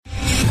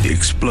The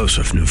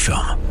explosive new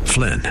film,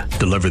 Flynn,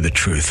 deliver the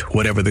truth,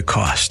 whatever the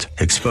cost.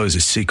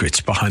 Exposes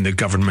secrets behind the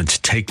government's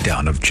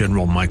takedown of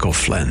General Michael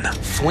Flynn.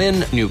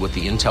 Flynn knew what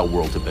the intel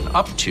world had been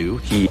up to.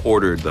 He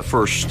ordered the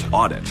first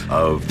audit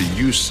of the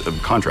use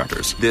of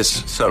contractors.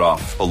 This set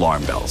off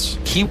alarm bells.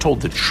 He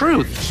told the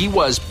truth. He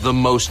was the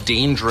most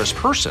dangerous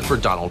person for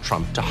Donald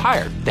Trump to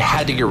hire. They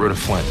had to get rid of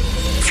Flynn.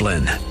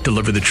 Flynn,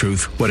 deliver the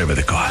truth, whatever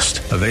the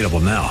cost. Available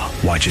now.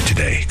 Watch it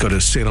today. Go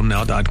to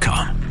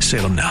salemnow.com.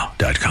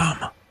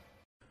 salemnow.com.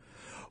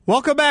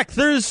 Welcome back.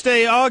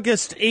 Thursday,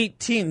 August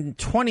 18,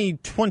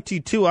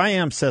 2022. I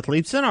am Seth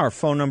Leibson. Our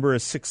phone number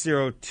is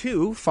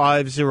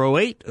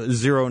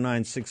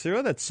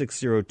 602-508-0960. That's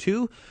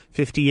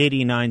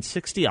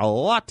 602-5080-960. A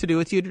lot to do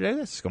with you today.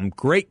 There's some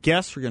great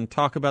guests. We're going to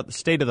talk about the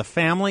state of the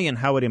family and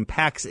how it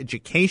impacts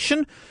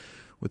education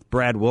with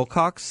Brad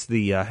Wilcox,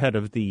 the head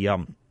of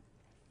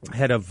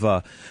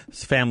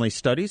family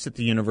studies at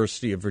the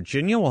University of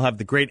Virginia. We'll have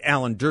the great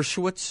Alan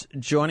Dershowitz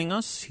joining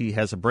us. He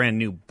has a brand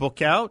new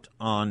book out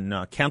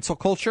on cancel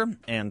culture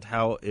and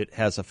how it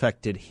has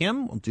affected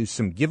him. We'll do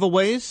some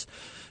giveaways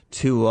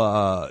to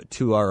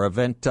our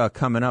event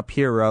coming up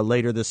here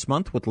later this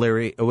month with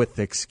Larry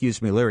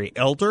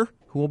Elder,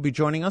 who will be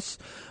joining us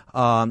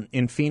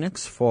in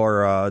Phoenix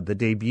for the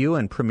debut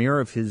and premiere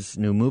of his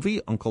new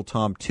movie, Uncle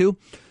Tom 2.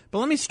 But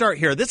let me start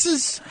here. This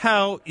is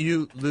how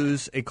you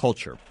lose a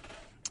culture.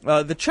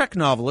 The Czech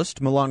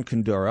novelist Milan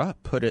Kundera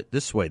put it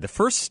this way: the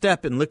first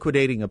step in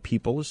liquidating a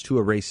people is to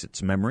erase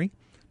its memory,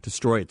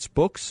 destroy its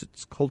books,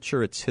 its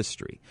culture, its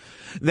history.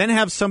 Then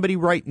have somebody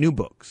write new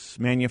books,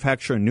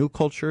 manufacture a new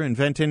culture,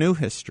 invent a new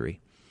history.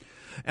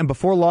 And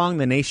before long,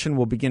 the nation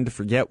will begin to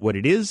forget what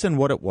it is and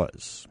what it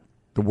was.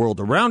 The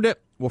world around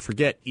it will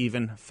forget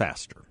even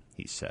faster,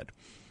 he said.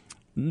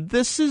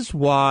 This is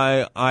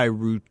why I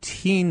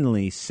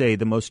routinely say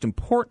the most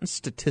important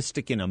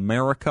statistic in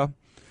America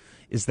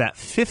is that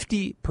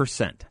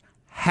 50%,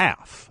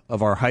 half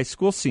of our high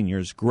school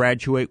seniors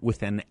graduate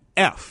with an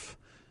F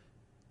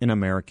in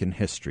American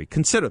history.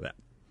 Consider that.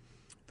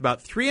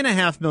 About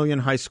 3.5 million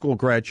high school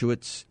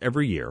graduates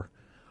every year,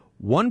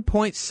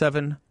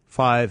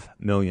 1.75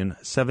 million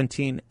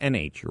 17 and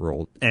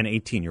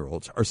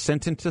 18-year-olds are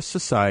sent into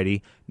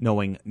society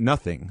knowing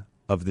nothing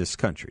of this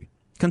country.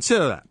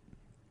 Consider that.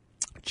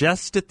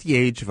 Just at the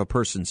age of a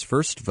person's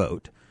first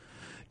vote,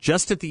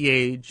 just at the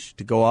age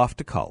to go off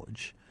to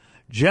college,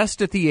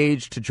 just at the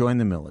age to join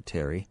the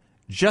military,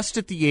 just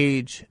at the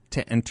age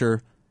to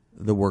enter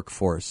the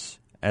workforce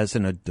as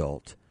an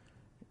adult,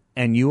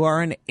 and you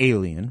are an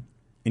alien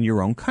in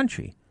your own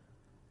country,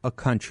 a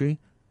country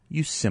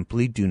you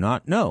simply do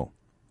not know.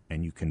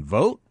 And you can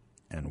vote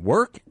and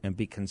work and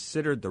be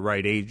considered the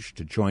right age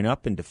to join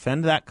up and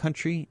defend that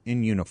country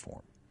in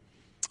uniform.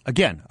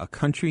 Again, a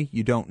country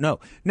you don't know.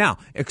 Now,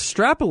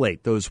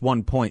 extrapolate those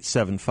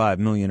 1.75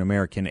 million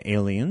American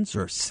aliens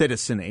or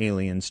citizen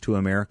aliens to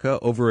America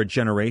over a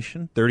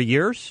generation, 30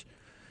 years,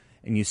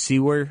 and you see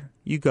where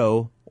you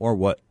go or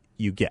what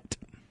you get.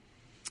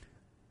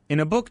 In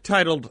a book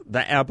titled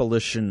The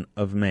Abolition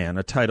of Man,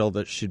 a title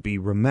that should be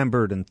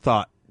remembered and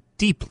thought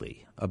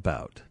deeply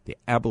about, The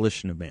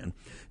Abolition of Man,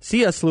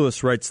 C.S.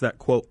 Lewis writes that,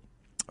 quote,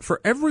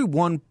 "For every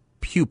one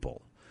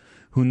pupil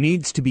who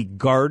needs to be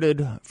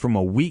guarded from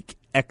a weak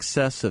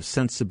excess of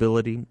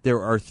sensibility,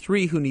 there are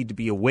 3 who need to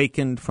be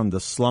awakened from the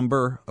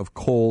slumber of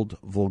cold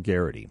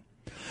vulgarity.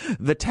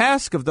 The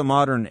task of the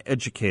modern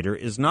educator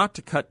is not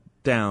to cut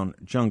down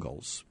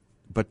jungles,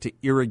 but to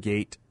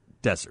irrigate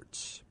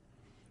deserts.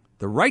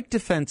 The right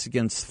defense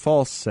against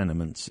false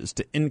sentiments is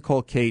to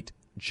inculcate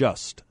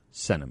just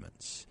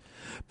sentiments.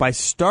 By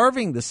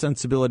starving the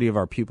sensibility of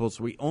our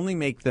pupils, we only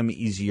make them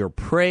easier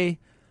prey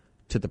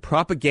to the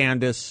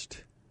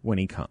propagandist when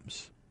he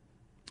comes."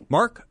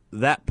 Mark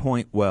that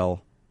point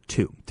well,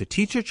 too. To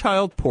teach a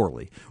child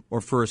poorly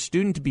or for a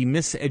student to be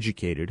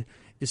miseducated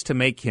is to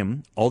make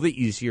him all the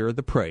easier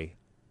the prey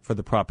for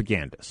the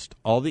propagandist,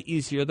 all the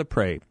easier the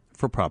prey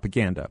for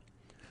propaganda.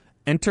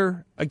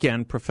 Enter,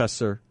 again,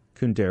 Professor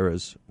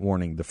Kundera's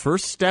warning. The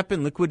first step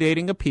in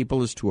liquidating a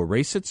people is to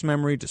erase its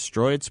memory,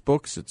 destroy its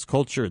books, its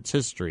culture, its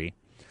history,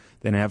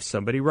 then have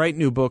somebody write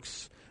new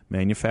books,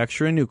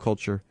 manufacture a new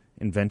culture,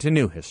 invent a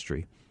new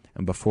history,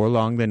 and before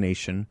long the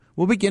nation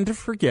will begin to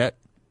forget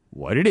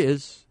what it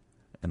is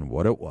and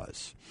what it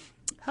was.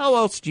 How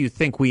else do you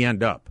think we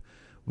end up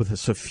with a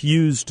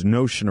suffused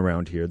notion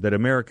around here that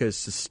America is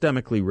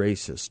systemically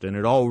racist and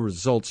it all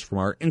results from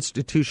our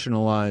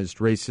institutionalized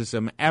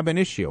racism ab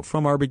initio,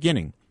 from our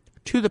beginning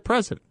to the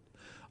present,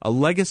 a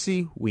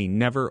legacy we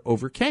never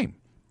overcame?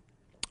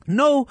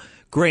 No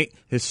great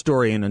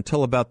historian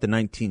until about the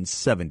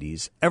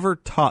 1970s ever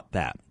taught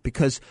that,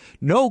 because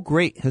no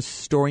great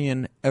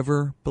historian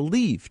ever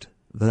believed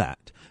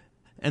that.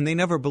 And they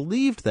never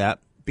believed that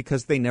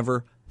because they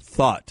never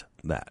thought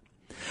that.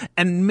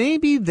 And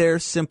maybe there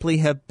simply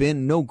have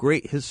been no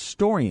great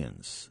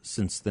historians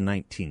since the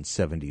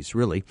 1970s,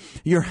 really.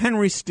 Your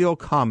Henry Steele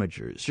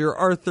Commagers, your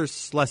Arthur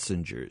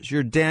Schlesingers,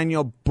 your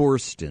Daniel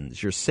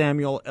Boorstins, your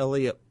Samuel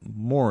Eliot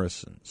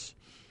Morrisons,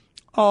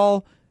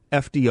 all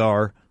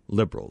FDR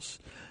liberals.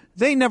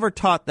 They never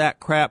taught that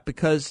crap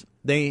because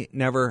they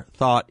never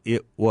thought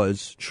it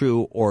was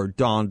true or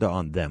dawned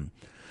on them.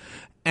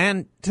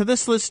 And to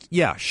this list,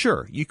 yeah,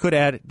 sure, you could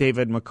add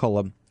David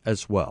McCullough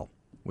as well.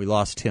 We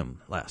lost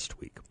him last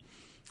week.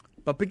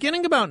 But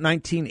beginning about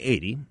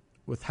 1980,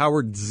 with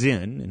Howard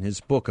Zinn in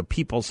his book A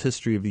People's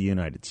History of the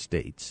United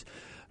States,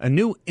 a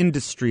new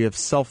industry of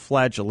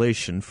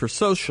self-flagellation for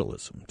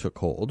socialism took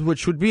hold,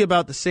 which would be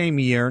about the same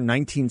year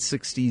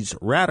 1960s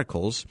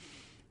radicals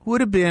would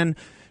have been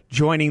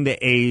joining the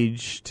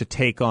age to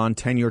take on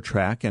tenure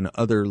track and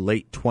other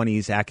late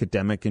 20s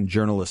academic and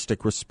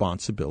journalistic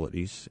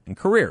responsibilities and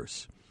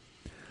careers.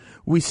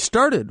 We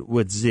started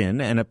with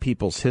Zinn and A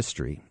People's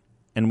History,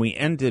 and we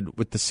ended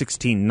with the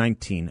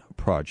 1619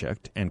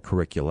 Project and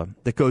curricula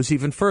that goes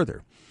even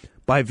further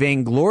by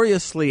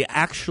vaingloriously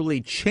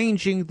actually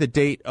changing the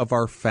date of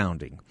our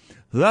founding,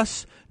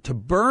 thus to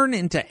burn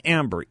into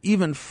amber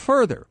even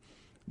further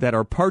that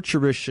our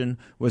parturition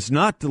was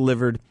not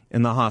delivered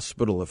in the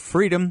Hospital of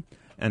Freedom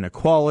and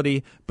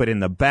Equality, but in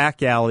the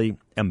back alley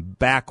and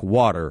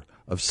backwater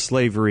of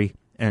slavery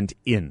and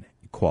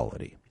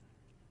inequality.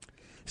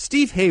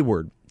 Steve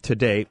Hayward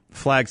today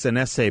flags an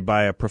essay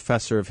by a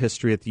professor of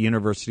history at the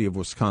University of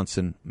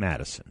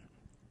Wisconsin-Madison.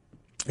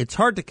 It's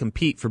hard to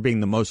compete for being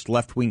the most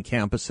left-wing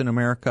campus in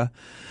America,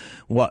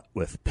 what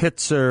with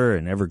Pitzer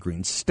and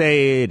Evergreen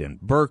State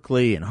and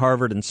Berkeley and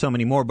Harvard and so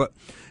many more, but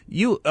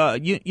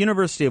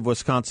University of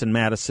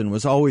Wisconsin-Madison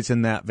was always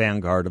in that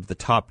vanguard of the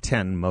top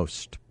 10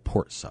 most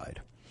port side.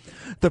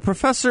 The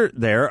professor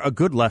there, a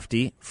good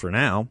lefty for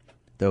now,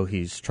 though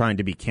he's trying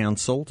to be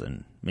canceled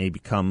and may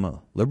become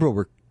a liberal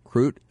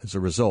recruit as a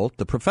result,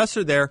 the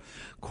professor there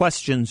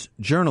questions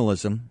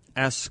journalism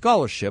as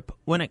scholarship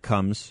when it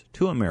comes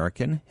to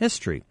American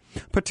history,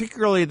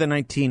 particularly the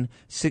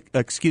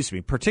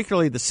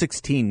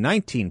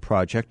 1619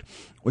 Project,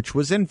 which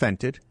was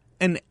invented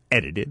and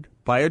edited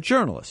by a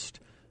journalist,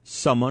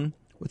 someone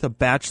with a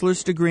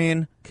bachelor's degree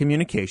in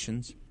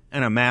communications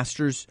and a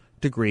master's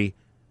degree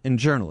in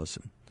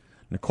journalism.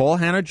 Nikole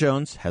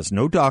Hannah-Jones has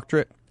no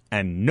doctorate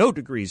and no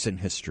degrees in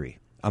history,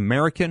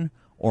 American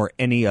or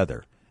any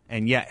other,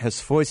 and yet has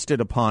foisted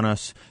upon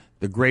us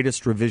the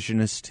greatest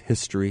revisionist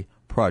history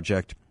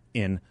project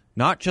in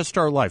not just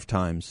our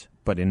lifetimes,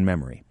 but in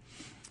memory.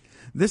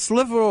 This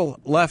liberal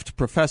left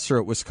professor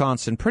at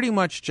Wisconsin pretty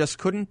much just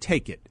couldn't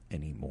take it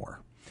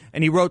anymore.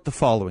 And he wrote the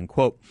following,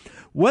 quote,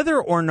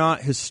 "Whether or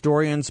not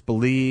historians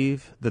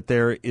believe that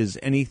there is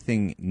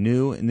anything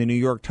new in the New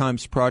York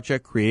Times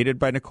Project created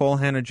by Nikole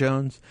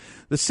Hannah-Jones,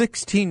 the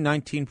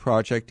 1619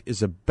 Project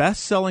is a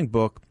best-selling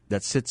book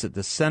that sits at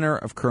the center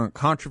of current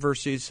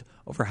controversies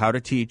over how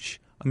to teach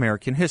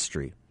American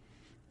history.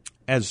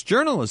 As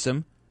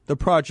journalism, the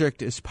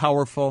project is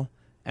powerful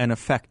and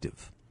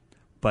effective.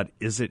 But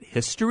is it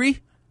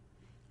history?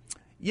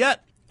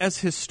 Yet,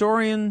 as a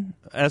historian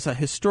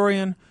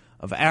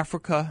of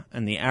Africa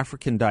and the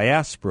African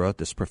diaspora,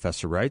 this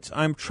professor writes,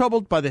 I am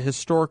troubled by the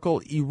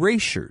historical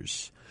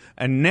erasures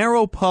and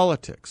narrow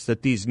politics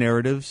that these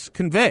narratives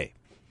convey.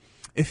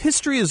 If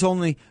history is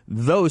only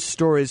those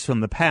stories from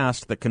the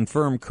past that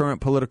confirm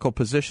current political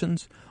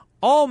positions,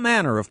 all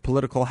manner of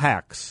political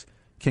hacks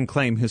can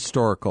claim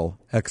historical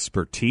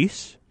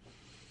expertise.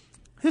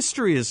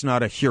 History is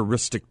not a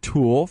heuristic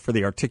tool for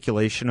the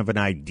articulation of an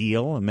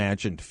ideal,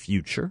 imagined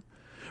future.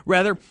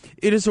 Rather,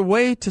 it is a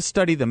way to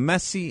study the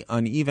messy,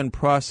 uneven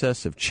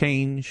process of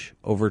change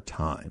over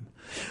time.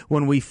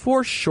 When we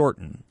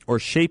foreshorten or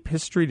shape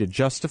history to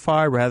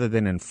justify rather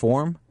than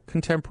inform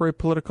contemporary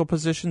political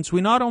positions, we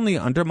not only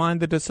undermine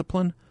the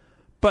discipline,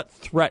 but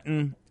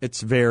threaten its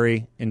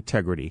very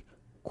integrity."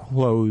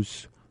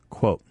 Close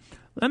quote.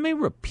 Let me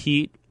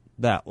repeat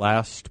that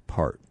last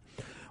part.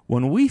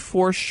 When we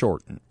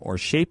foreshorten or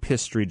shape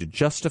history to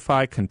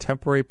justify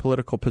contemporary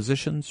political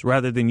positions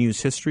rather than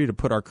use history to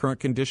put our current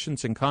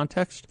conditions in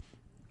context,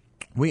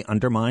 we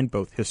undermine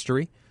both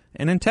history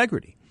and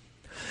integrity.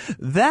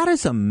 That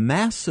is a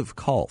massive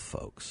call,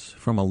 folks,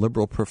 from a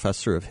liberal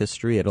professor of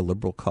history at a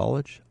liberal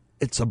college.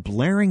 It's a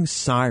blaring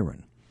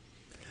siren.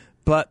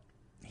 But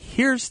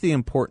here's the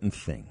important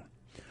thing.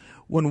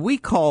 When we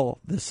call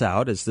this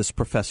out, as this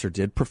professor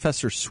did,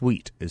 Professor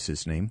Sweet is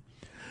his name,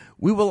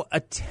 we will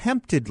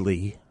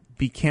attemptedly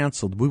be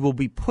canceled. We will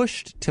be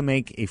pushed to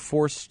make a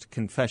forced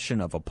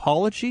confession of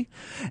apology,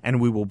 and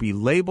we will be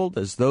labeled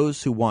as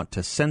those who want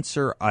to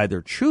censor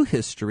either true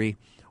history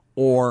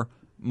or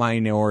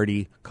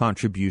minority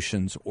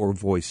contributions or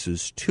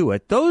voices to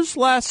it. Those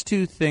last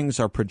two things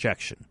are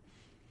projection.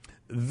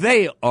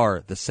 They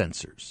are the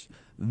censors.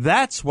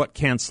 That's what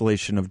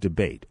cancellation of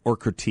debate or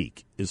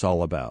critique is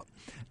all about.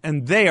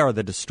 And they are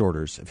the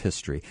distorters of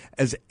history,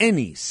 as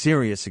any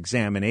serious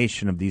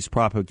examination of these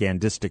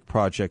propagandistic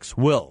projects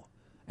will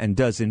and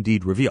does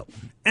indeed reveal.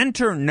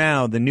 Enter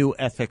now the new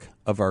ethic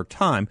of our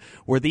time,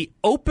 where the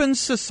open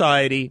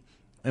society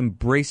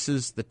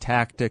embraces the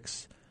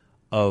tactics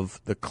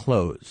of the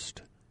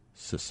closed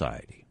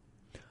society.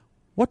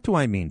 What do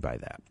I mean by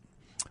that?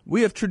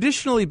 We have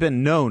traditionally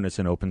been known as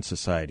an open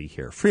society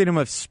here. Freedom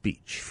of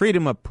speech,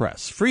 freedom of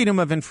press, freedom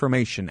of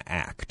information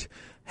act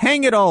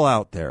Hang it all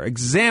out there.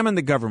 Examine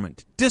the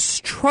government.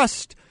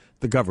 Distrust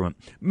the government.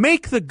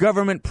 Make the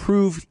government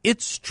prove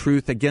its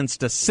truth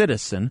against a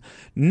citizen.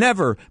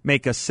 Never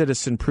make a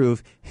citizen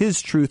prove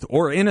his truth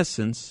or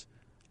innocence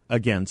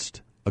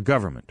against a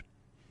government.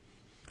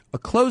 A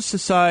closed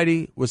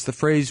society was the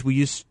phrase we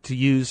used to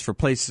use for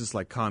places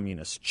like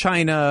communist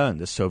China and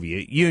the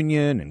Soviet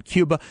Union and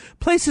Cuba,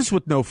 places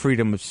with no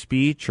freedom of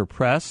speech or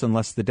press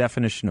unless the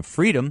definition of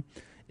freedom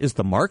is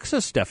the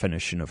Marxist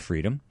definition of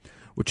freedom,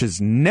 which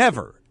is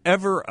never,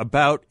 ever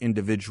about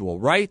individual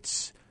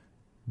rights,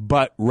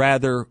 but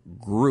rather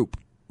group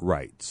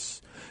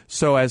rights.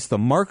 So as the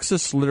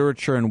Marxist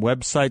literature and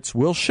websites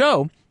will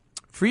show,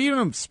 freedom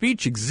of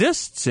speech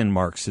exists in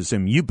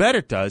Marxism. You bet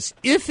it does.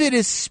 If it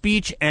is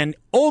speech, and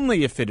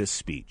only if it is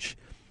speech,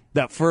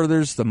 that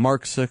furthers the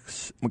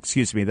Marxist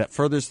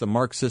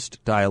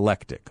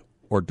dialectic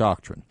or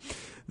doctrine.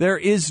 There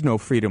is no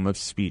freedom of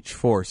speech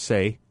for,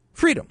 say,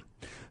 freedom.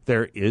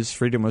 There is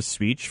freedom of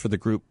speech for the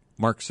group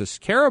Marxists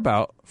care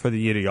about, for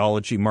the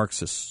ideology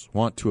Marxists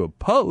want to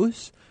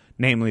oppose,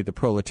 namely the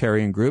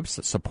proletarian groups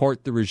that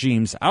support the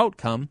regime's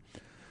outcome,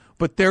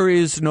 but there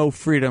is no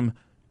freedom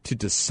to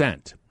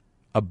dissent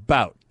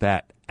about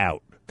that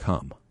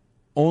outcome.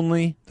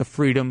 Only the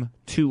freedom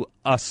to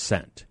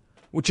assent,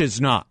 which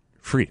is not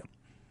freedom.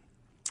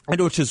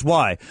 And which is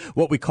why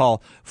what we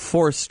call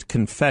forced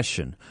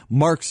confession,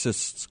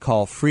 Marxists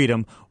call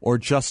freedom or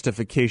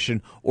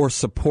justification or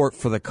support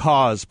for the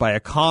cause by a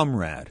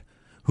comrade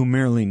who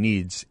merely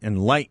needs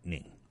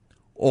enlightening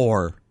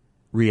or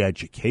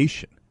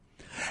re-education.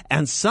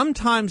 And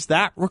sometimes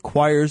that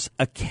requires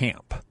a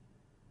camp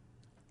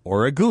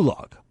or a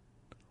gulag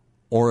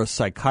or a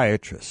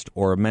psychiatrist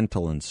or a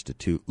mental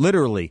institute,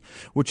 literally,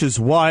 which is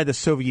why the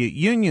Soviet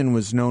Union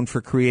was known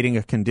for creating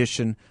a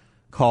condition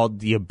called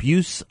the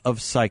abuse of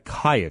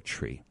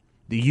psychiatry,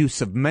 the use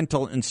of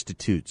mental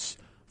institutes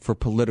for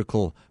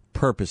political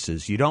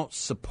purposes. You don't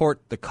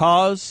support the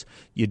cause,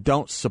 you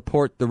don't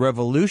support the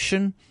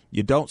revolution,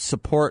 you don't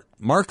support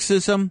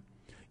Marxism,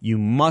 you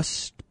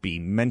must be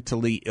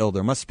mentally ill.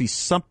 There must be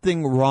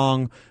something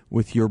wrong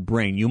with your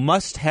brain. You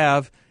must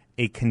have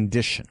a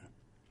condition.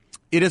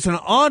 It is an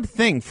odd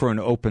thing for an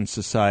open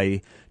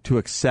society to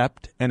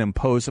accept and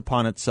impose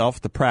upon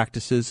itself the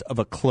practices of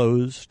a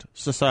closed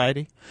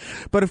society.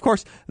 But of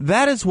course,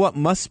 that is what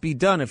must be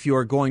done if you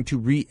are going to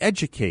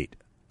re-educate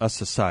a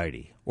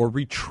society or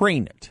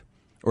retrain it,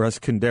 or as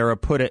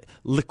Kundera put it,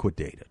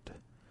 liquidate it.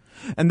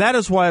 And that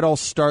is why it all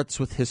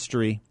starts with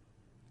history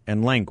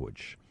and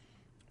language.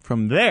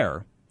 From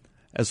there,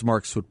 as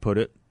Marx would put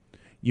it,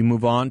 you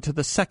move on to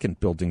the second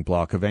building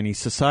block of any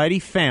society,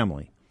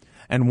 family.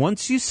 And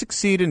once you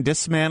succeed in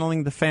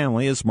dismantling the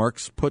family, as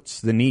Marx puts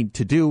the need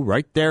to do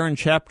right there in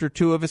Chapter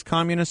 2 of his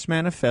Communist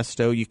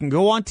Manifesto, you can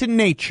go on to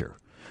nature.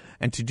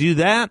 And to do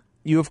that,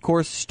 you, of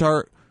course,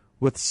 start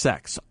with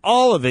sex.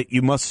 All of it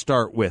you must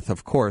start with,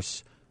 of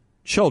course,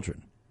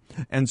 children.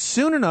 And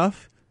soon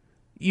enough,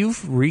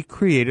 you've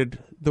recreated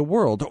the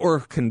world, or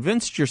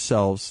convinced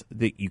yourselves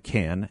that you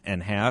can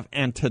and have.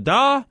 And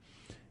ta-da,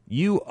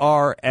 you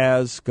are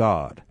as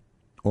God,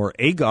 or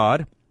a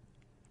God.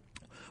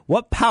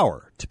 What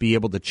power to be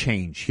able to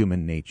change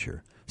human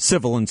nature,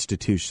 civil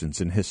institutions,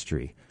 and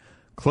history.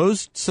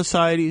 Closed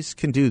societies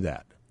can do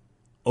that.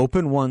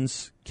 Open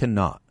ones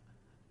cannot.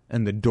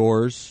 And the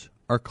doors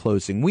are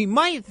closing. We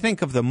might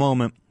think of the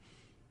moment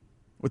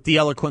with the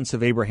eloquence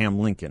of Abraham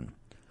Lincoln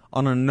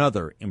on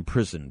another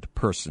imprisoned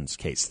person's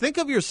case. Think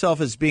of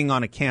yourself as being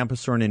on a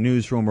campus or in a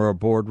newsroom or a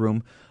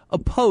boardroom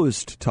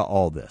opposed to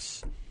all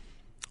this.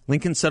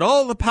 Lincoln said,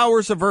 all the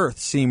powers of earth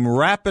seem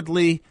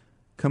rapidly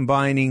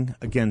combining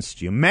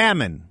against you.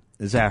 Mammon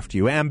is after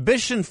you.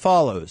 Ambition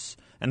follows,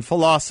 and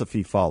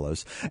philosophy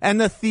follows. And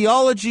the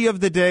theology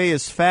of the day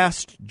is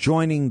fast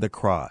joining the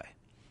cry.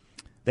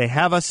 They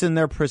have us in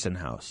their prison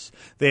house.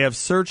 They have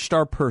searched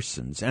our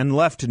persons and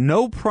left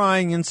no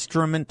prying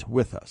instrument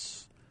with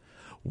us.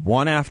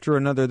 One after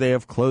another they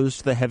have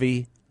closed the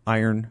heavy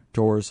iron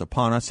doors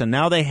upon us, and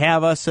now they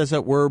have us, as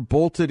it were,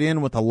 bolted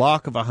in with a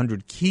lock of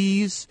 100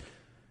 keys,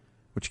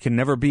 which can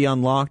never be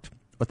unlocked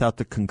without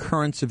the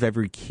concurrence of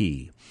every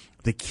key.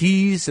 The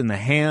keys in the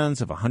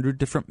hands of 100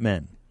 different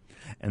men,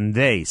 and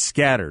they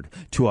scattered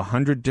to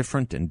 100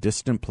 different and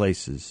distant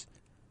places,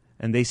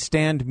 and they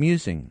stand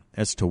musing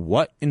as to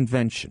what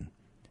invention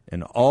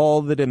in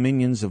all the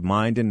dominions of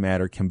mind and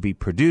matter can be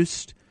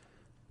produced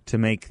to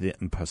make the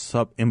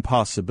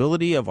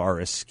impossibility of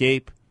our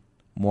escape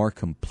more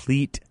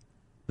complete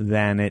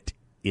than it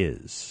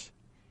is.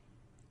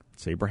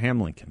 It's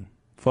Abraham Lincoln.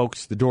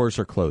 Folks, the doors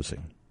are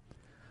closing.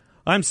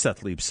 I'm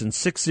Seth Leibson,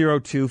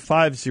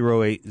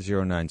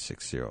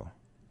 602-508-0960.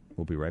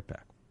 We'll be right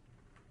back.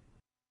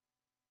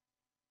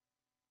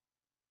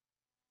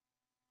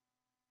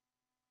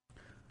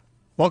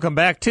 Welcome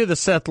back to the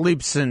Seth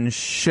Leibson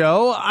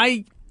Show.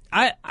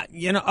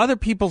 Other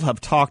people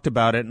have talked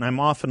about it, and I'm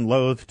often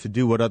loath to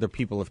do what other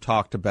people have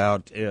talked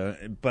about,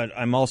 but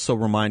I'm also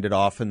reminded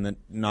often that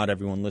not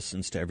everyone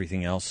listens to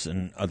everything else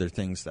and other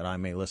things that I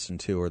may listen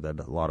to or that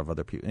a lot of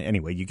other people...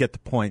 Anyway, you get the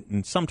point,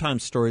 and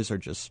sometimes stories are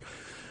just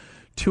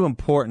too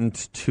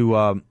important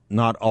to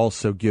not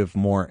also give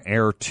more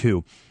air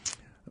to.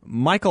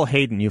 Michael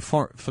Hayden, you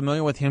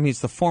familiar with him?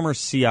 He's the former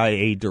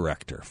CIA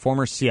director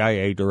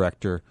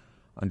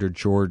under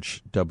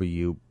George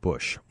W.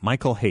 Bush.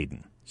 Michael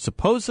Hayden,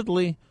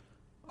 supposedly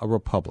a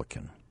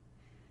Republican.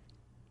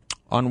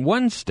 On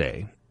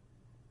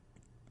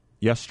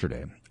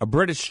yesterday, a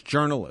British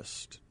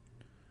journalist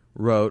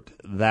wrote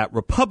that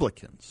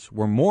Republicans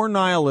were more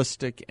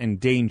nihilistic and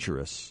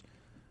dangerous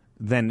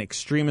than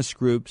extremist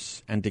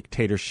groups and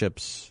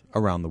dictatorships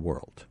around the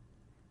world.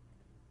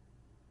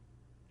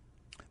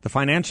 The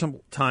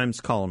Financial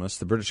Times columnist,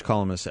 the British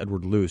columnist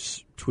Edward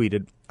Luce,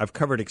 tweeted, "I've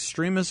covered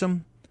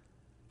extremism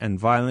and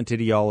violent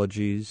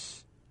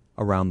ideologies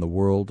around the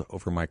world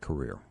over my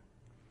career.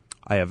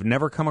 I have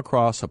never come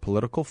across a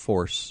political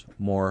force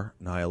more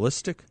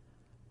nihilistic,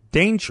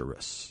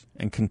 dangerous,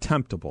 and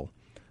contemptible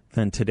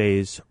than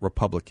today's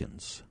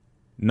Republicans.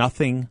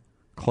 Nothing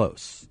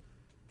close."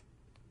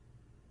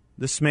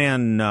 This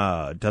man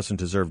doesn't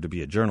deserve to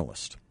be a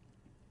journalist.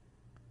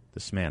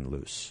 This man,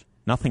 Luce.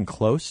 Nothing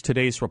close.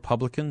 Today's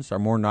Republicans are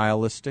more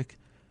nihilistic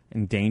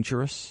and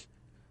dangerous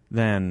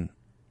than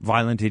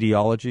violent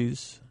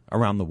ideologies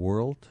around the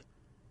world.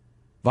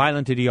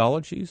 Violent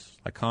ideologies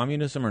like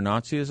communism or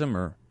Nazism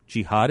or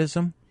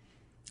jihadism.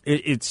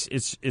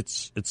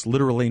 It's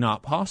literally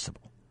not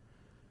possible.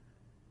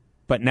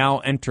 But now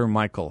enter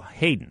Michael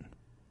Hayden,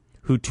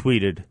 who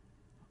tweeted,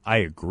 "I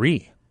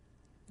agree.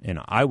 And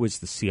I was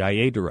the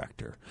CIA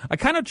director." I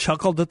kind of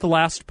chuckled at the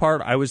last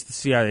part. I was the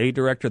CIA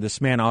director.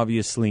 This man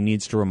obviously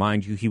needs to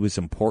remind you he was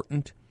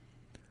important.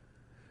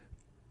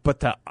 But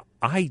the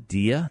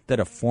idea that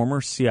a former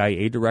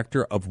CIA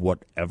director of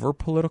whatever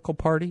political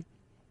party,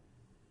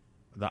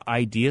 the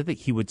idea that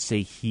he would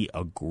say he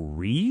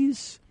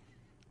agrees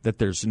that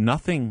there's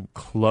nothing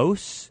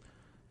close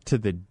to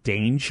the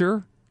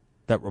danger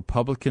that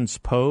Republicans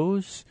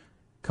pose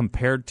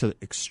compared to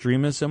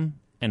extremism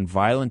and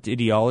violent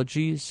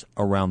ideologies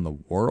around the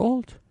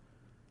world?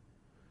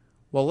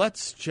 Well,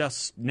 let's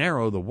just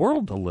narrow the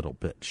world a little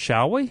bit,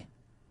 shall we?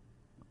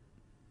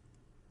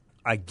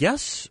 I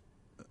guess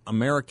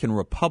American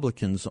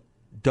Republicans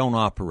don't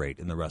operate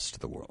in the rest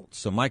of the world.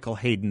 So Michael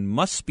Hayden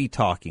must be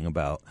talking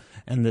about,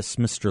 and this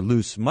Mr.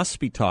 Luce must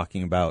be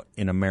talking about,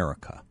 in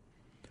America.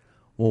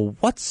 Well,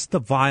 what's the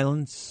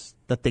violence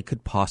that they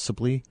could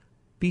possibly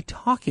be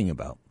talking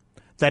about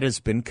that has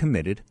been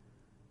committed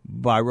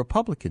by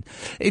Republicans?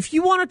 If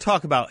you want to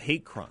talk about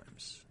hate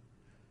crimes,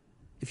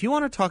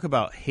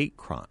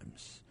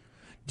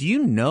 do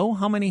you know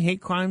how many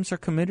hate crimes are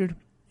committed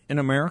in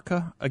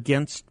America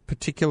against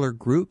particular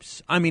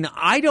groups? I mean,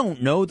 I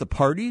don't know the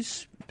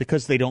parties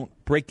because they don't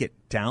break it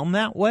down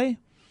that way.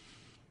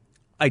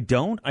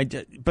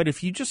 But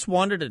if you just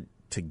wanted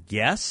to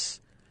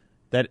guess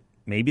that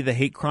maybe the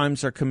hate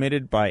crimes are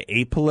committed by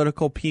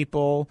apolitical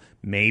people,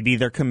 maybe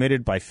they're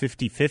committed by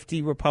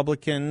 50-50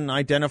 Republican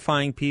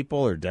identifying people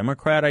or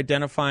Democrat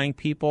identifying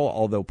people,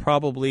 although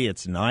probably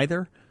it's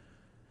neither.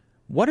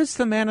 What is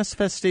the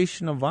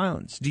manifestation of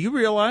violence? Do you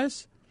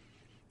realize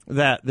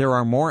that there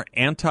are more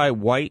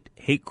anti-white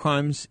hate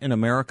crimes in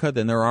America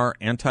than there are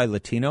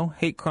anti-Latino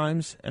hate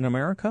crimes in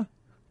America,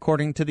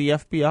 according to the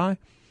FBI?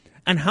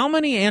 And how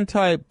many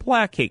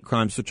anti-black hate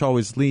crimes, which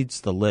always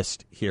leads the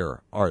list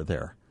here, are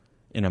there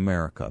in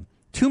America?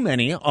 Too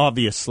many,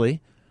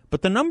 obviously,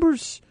 but the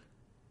numbers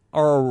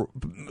are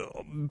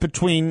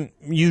between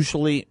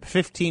usually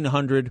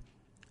 1,500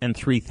 and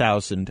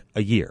 3,000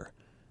 a year.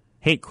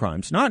 Hate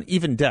crimes, not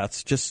even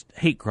deaths, just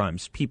hate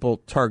crimes, people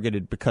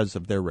targeted because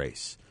of their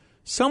race.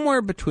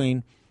 Somewhere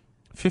between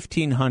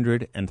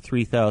 1,500 and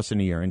 3,000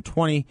 a year. In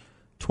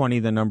 2020,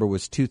 the number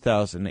was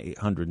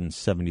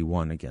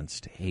 2,871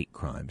 against hate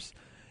crimes.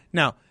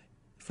 Now,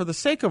 for the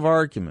sake of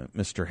argument,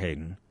 Mr.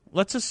 Hayden,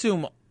 let's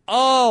assume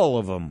all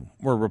of them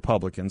were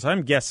Republicans.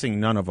 I'm guessing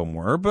none of them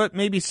were, but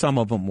maybe some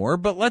of them were.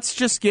 But let's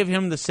just give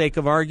him the sake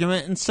of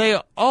argument and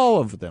say all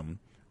of them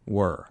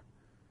were.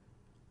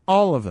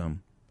 All of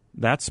them.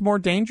 That's more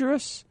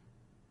dangerous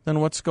than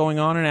what's going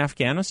on in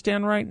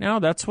Afghanistan right now?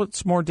 That's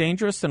what's more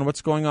dangerous than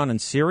what's going on in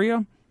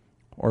Syria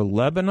or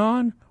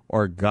Lebanon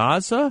or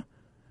Gaza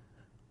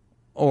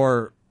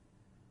or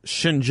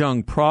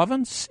Xinjiang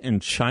province in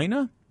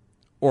China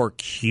or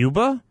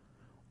Cuba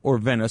or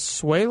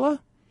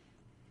Venezuela?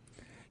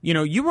 You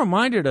know, you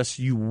reminded us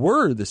you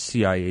were the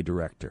CIA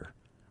director.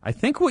 I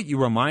think what you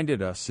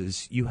reminded us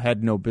is you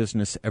had no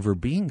business ever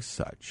being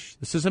such.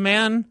 This is a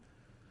man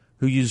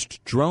who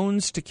used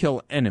drones to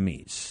kill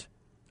enemies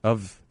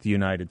of the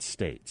United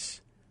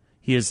States.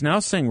 He is now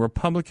saying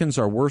Republicans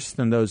are worse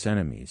than those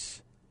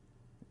enemies.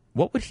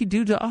 What would he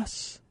do to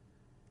us?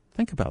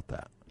 Think about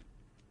that.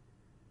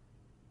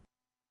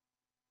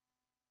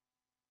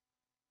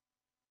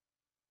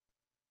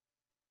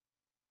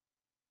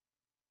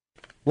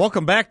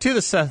 Welcome back to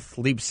the Seth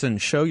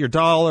Leibsohn Show. Your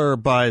dollar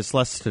buys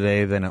less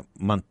today than a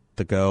month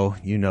ago.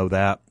 You know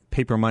that.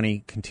 Paper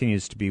money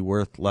continues to be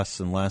worth less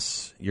and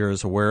less. You're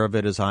as aware of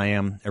it as I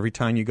am every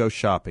time you go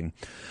shopping.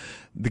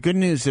 The good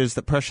news is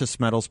that precious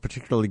metals,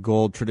 particularly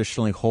gold,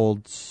 traditionally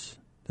holds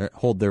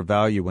hold their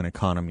value when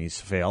economies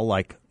fail,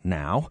 like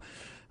now.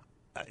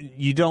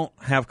 You don't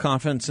have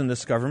confidence in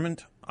this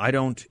government. I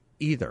don't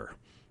either.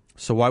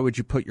 So why would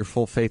you put your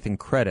full faith and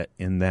credit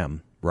in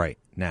them right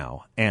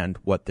now and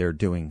what they're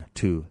doing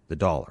to the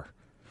dollar?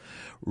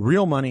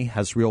 Real money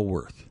has real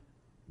worth.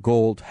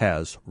 Gold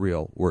has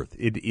real worth.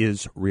 It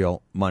is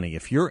real money.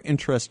 If you're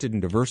interested in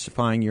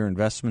diversifying your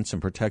investments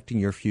and protecting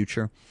your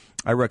future,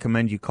 I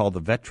recommend you call the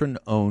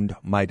veteran-owned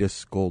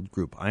Midas Gold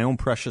Group. I own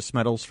precious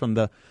metals from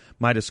the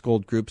Midas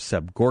Gold Group.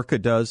 Seb Gorka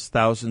does.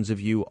 Thousands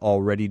of you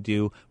already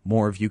do.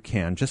 More of you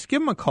can. Just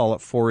give them a call at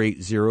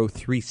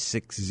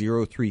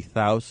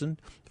 480-360-3000.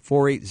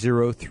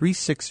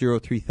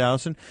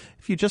 480-360-3000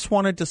 if you just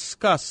want to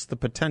discuss the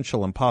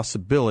potential and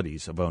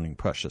possibilities of owning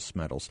precious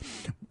metals.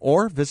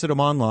 Or visit them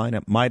online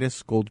at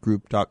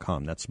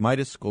MidasGoldGroup.com. That's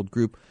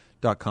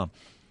MidasGoldGroup.com.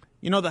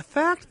 You know, the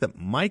fact that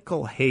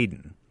Michael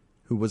Hayden,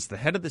 who was the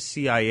head of the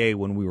CIA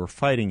when we were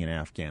fighting in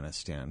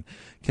Afghanistan,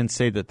 can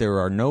say that there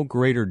are no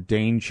greater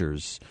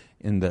dangers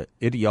in the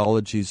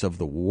ideologies of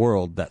the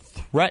world that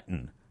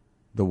threaten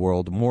the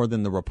world more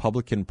than the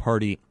Republican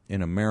Party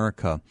in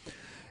America.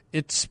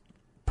 It's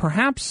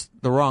perhaps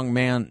the wrong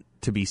man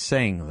to be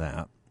saying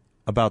that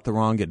about the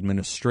wrong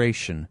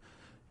administration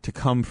to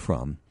come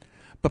from,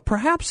 but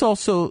perhaps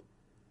also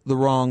the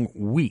wrong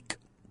week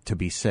to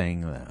be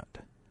saying that.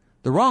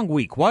 The wrong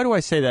week. Why do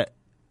I say that?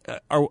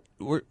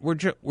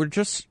 We're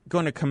just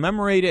going to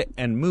commemorate it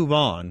and move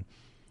on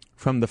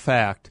from the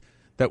fact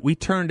that we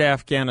turned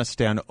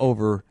Afghanistan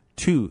over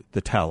to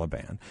the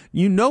Taliban.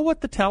 You know what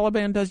the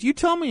Taliban does? You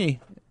tell me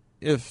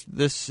if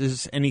this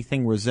is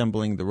anything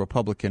resembling the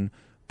Republican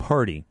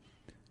Party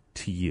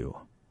to you.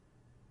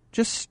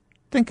 Just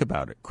think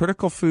about it.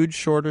 Critical food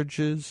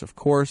shortages, of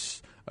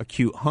course,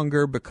 acute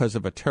hunger because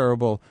of a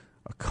terrible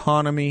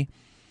economy.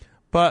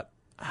 But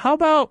how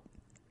about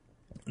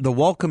the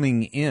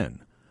welcoming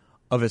in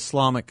of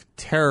Islamic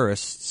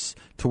terrorists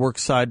to work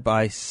side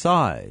by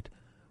side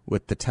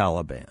with the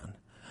Taliban?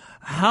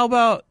 How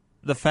about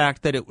the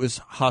fact that it was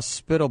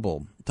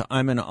hospitable to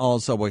Ayman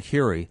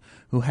al-Zawahiri,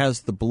 who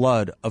has the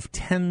blood of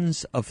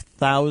tens of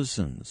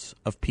thousands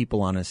of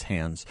people on his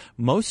hands,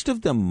 most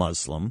of them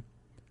Muslim,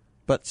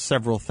 but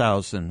several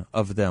thousand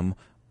of them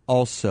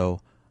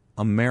also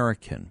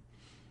American?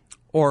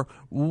 Or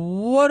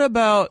what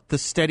about the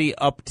steady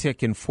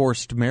uptick in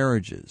forced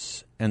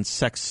marriages and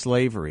sex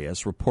slavery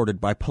as reported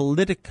by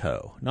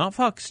Politico, not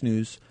Fox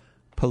News,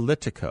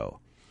 Politico?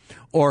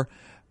 Or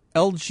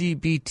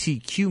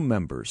LGBTQ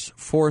members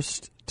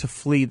forced to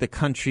flee the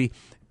country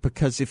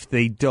because if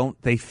they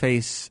don't, they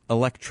face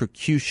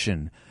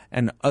electrocution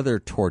and other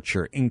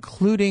torture,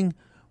 including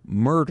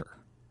murder.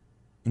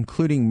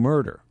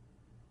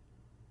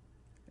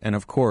 And,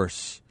 of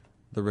course,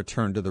 the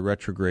return to the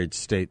retrograde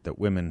state that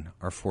women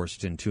are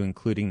forced into,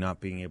 including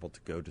not being able to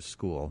go to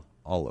school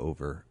all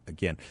over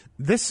again.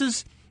 This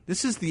is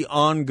the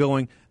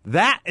ongoing.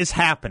 That is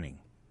happening.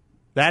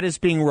 That is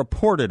being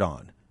reported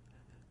on.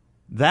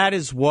 That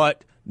is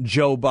what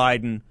Joe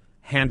Biden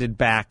handed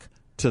back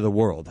to the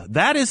world.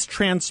 That is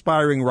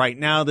transpiring right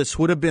now. This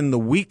would have been the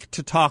week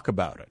to talk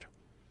about it.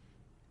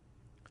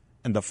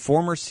 And the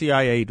former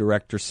CIA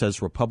director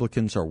says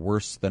Republicans are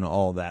worse than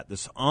all that.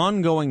 This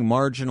ongoing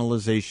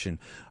marginalization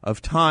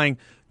of tying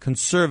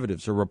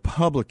conservatives or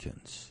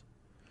Republicans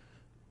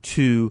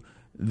to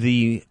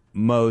the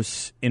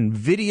most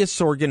invidious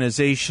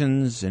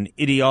organizations and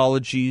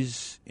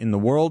ideologies in the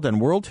world and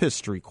world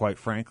history, quite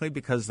frankly,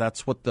 because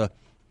that's what the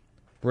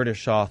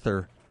British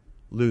author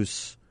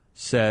Luce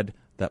said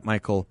that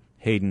Michael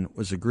Hayden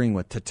was agreeing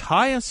with. To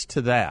tie us to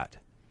that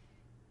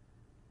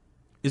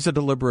is a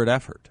deliberate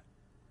effort.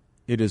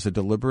 It is a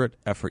deliberate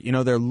effort. You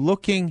know, they're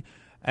looking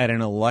at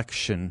an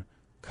election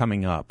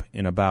coming up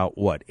in about,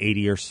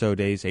 80 or so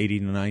days, 80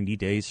 to 90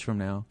 days from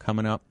now,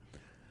 coming up.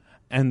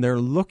 And they're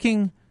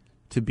looking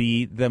to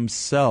be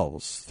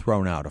themselves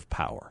thrown out of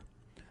power,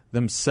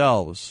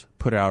 themselves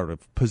put out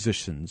of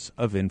positions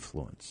of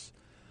influence.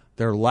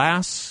 Their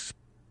last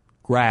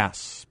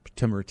grasp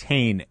to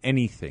retain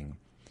anything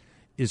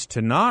is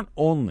to not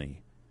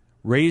only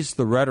raise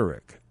the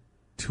rhetoric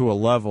to a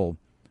level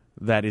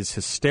that is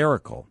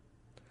hysterical,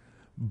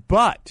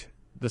 but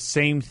the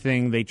same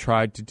thing they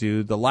tried to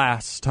do the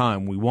last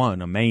time we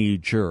won a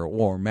major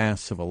or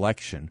massive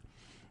election,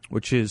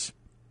 which is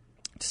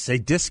to say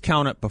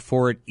discount it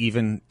before it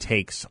even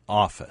takes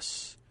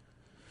office.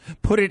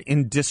 Put it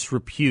in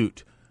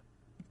disrepute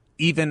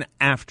even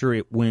after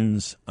it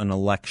wins an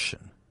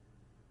election.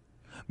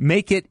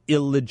 Make it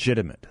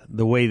illegitimate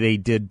the way they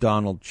did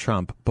Donald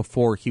Trump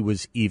before he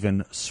was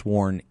even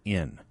sworn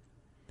in.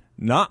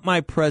 Not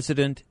my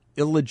president,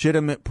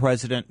 illegitimate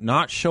president,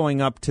 not showing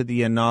up to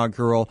the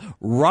inaugural,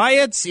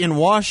 riots in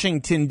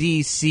Washington,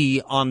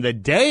 D.C. on the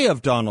day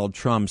of Donald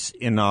Trump's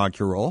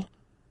inaugural.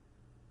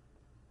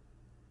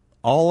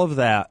 All of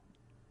that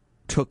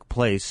took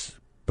place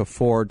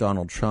before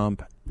Donald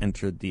Trump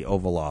entered the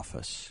Oval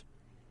Office.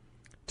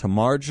 To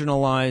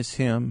marginalize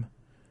him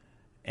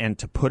and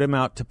to put him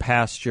out to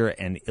pasture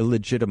and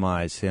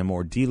illegitimize him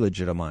or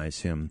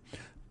delegitimize him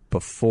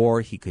before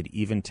he could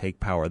even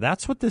take power.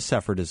 That's what this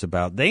effort is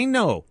about. They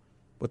know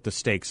what the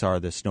stakes are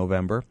this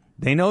November.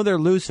 They know they're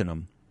losing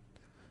them.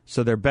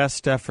 So their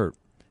best effort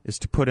is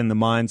to put in the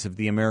minds of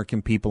the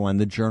American people and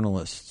the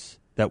journalists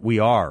that we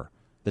are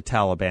the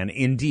Taliban,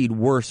 indeed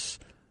worse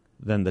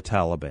than the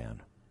Taliban.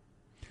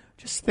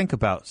 Just think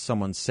about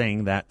someone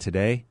saying that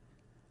today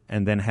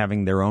and then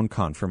having their own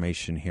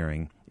confirmation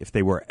hearing if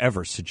they were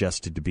ever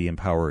suggested to be in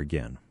power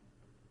again.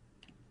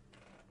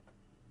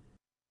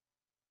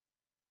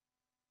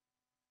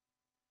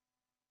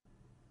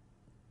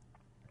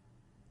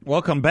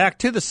 Welcome back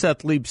to the Seth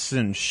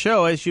Leibsohn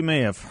Show. As you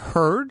may have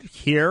heard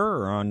here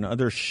or on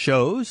other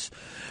shows,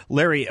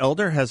 Larry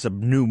Elder has a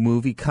new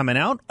movie coming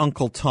out,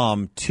 Uncle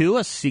Tom 2,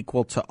 a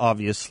sequel to,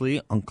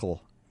 obviously,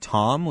 Uncle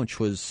Tom, which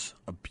was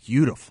a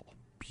beautiful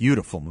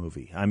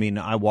movie. I mean,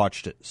 I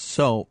watched it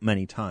so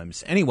many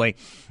times. Anyway,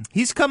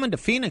 he's coming to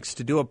Phoenix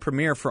to do a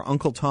premiere for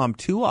Uncle Tom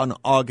 2 on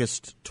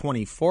August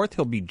 24th.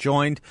 He'll be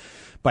joined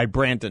by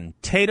Brandon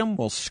Tatum.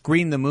 We'll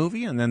screen the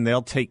movie, and then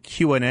they'll take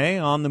Q&A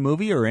on the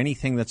movie or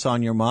anything that's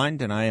on your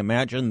mind, and I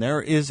imagine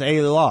there is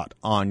a lot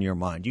on your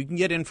mind. You can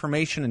get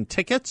information and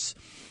tickets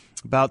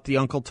about the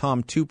Uncle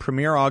Tom 2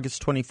 premiere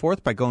August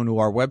 24th by going to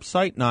our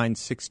website,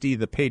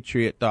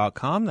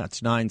 960thepatriot.com.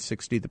 That's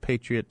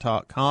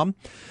 960thepatriot.com.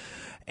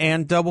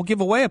 And we'll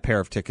give away a pair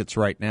of tickets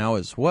right now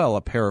as well,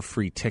 a pair of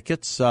free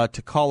tickets to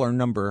caller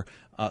number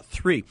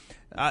 3.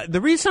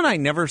 The reason I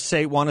never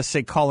want to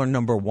say caller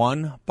number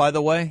 1, by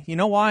the way, you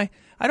know why?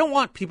 I don't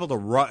want people to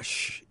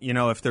rush,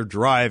 if they're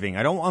driving.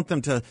 I don't want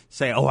them to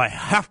say, I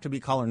have to be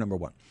caller number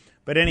 1.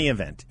 But any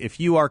event, if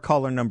you are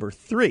caller number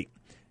 3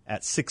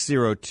 at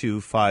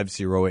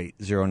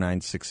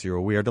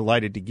 602-508-0960, we are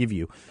delighted to give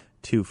you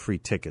 2 free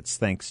tickets,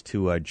 thanks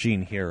to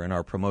Gene here in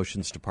our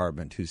promotions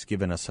department, who's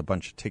given us a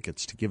bunch of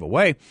tickets to give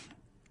away.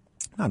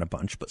 Not a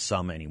bunch, but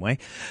some anyway.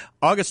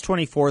 August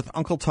 24th,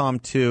 Uncle Tom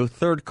 2,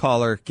 third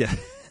caller.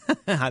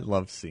 I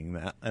love seeing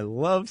that. I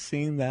love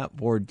seeing that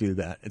board do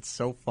that. It's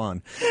so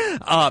fun.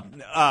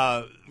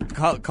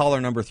 Caller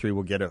number 3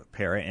 will get a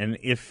pair. And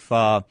if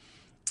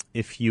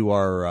you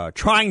are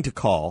trying to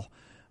call,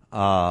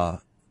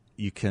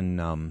 you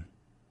can...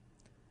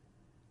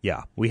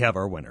 we have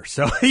our winner.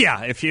 So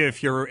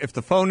if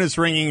the phone is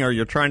ringing or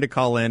you're trying to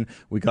call in,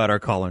 we got our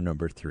caller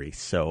number 3.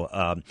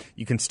 So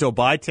you can still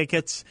buy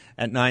tickets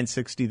at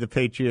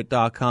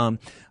 960thepatriot.com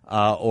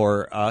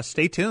or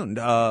stay tuned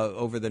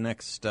over the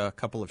next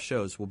couple of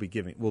shows. We'll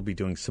be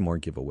doing some more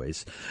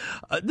giveaways.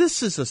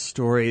 This is a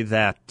story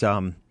that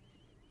good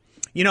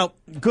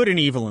and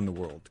evil in the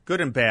world,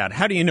 good and bad.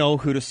 How do you know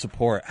who to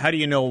support? How do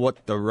you know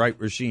what the right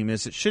regime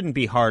is? It shouldn't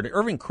be hard.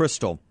 Irving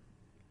Kristol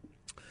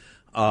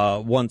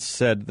once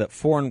said that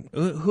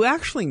who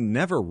actually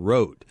never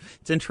wrote.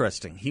 It's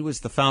interesting. He was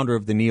the founder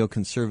of the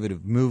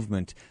neoconservative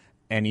movement,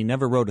 and he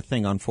never wrote a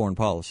thing on foreign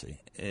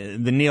policy.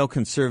 The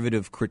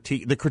neoconservative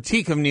critique, the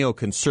critique of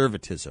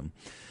neoconservatism,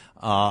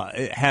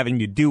 having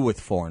to do with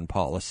foreign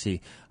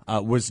policy,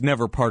 was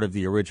never part of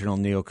the original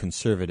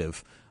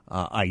neoconservative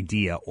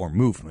idea or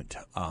movement.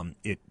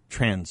 It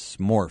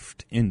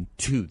transmorphed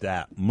into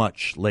that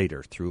much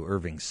later through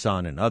Irving's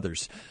son and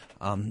others.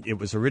 It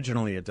was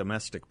originally a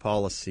domestic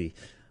policy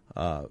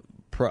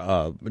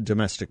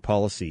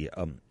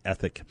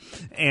ethic,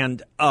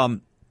 and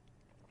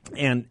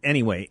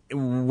anyway,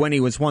 when he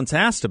was once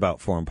asked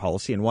about foreign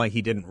policy and why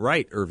he didn't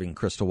write, Irving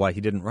Kristol, why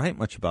he didn't write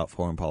much about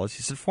foreign policy,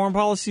 he said, "Foreign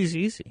policy is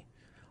easy.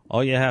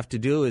 All you have to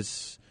do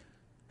is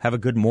have a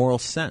good moral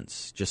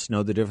sense. Just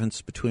know the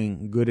difference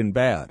between good and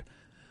bad."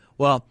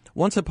 Well,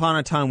 once upon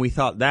a time, we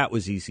thought that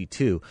was easy,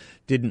 too,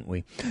 didn't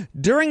we?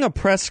 During a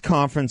press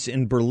conference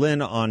in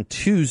Berlin on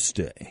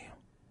Tuesday,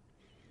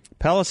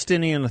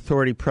 Palestinian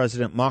Authority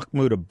President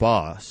Mahmoud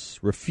Abbas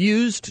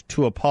refused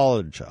to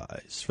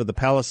apologize for the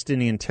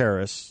Palestinian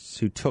terrorists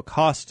who took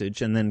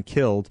hostage and then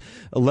killed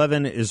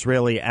 11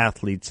 Israeli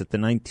athletes at the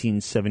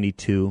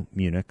 1972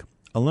 Munich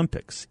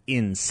Olympics.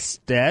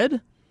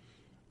 Instead,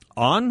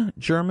 on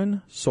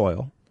German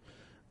soil,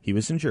 he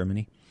was in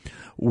Germany,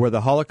 where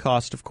the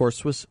Holocaust, of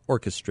course, was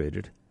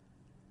orchestrated,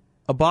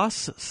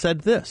 Abbas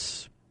said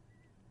this: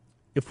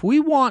 "If we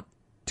want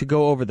to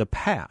go over the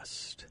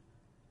past,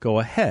 go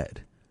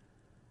ahead.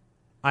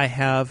 I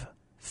have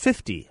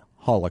 50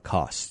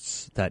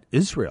 Holocausts that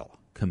Israel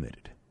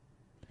committed."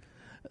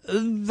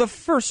 The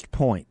first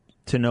point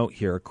to note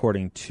here,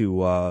 according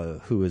to,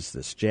 who is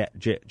this,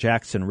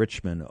 Jackson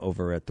Richman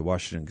over at the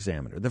Washington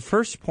Examiner, the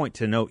first point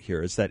to note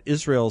here is that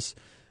Israel's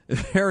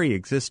very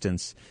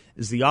existence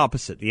is the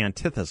opposite, the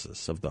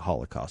antithesis of the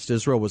Holocaust.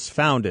 Israel was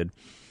founded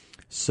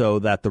so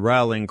that the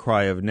rallying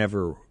cry of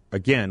never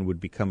again would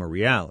become a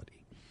reality.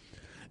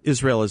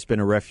 Israel has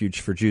been a refuge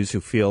for Jews who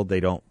feel they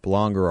don't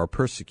belong or are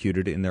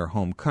persecuted in their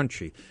home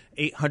country.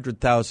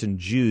 800,000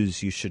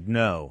 Jews, you should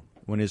know,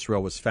 when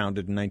Israel was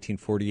founded in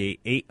 1948,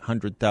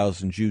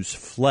 800,000 Jews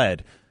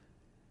fled.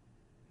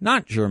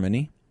 Not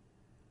Germany,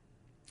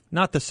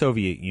 not the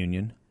Soviet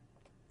Union.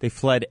 They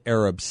fled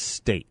Arab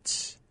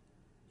states.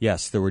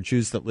 Yes, there were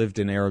Jews that lived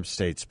in Arab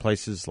states,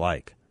 places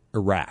like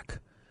Iraq,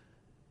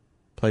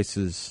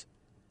 places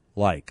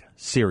like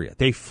Syria.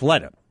 They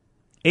fled him.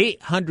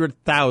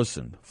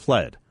 800,000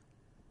 fled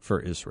for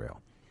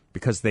Israel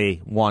because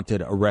they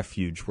wanted a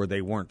refuge where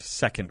they weren't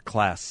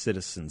second-class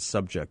citizens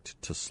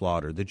subject to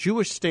slaughter. The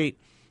Jewish state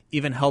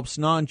even helps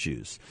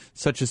non-Jews,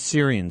 such as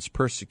Syrians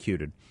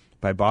persecuted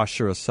by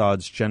Bashar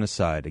Assad's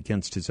genocide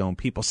against his own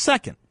people.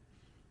 Second,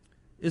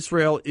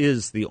 Israel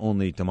is the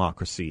only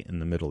democracy in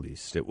the Middle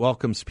East. It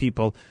welcomes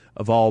people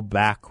of all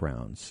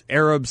backgrounds.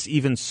 Arabs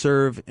even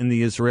serve in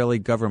the Israeli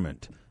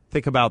government.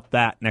 Think about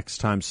that next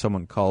time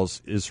someone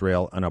calls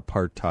Israel an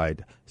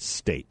apartheid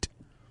state.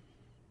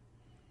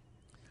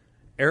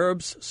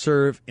 Arabs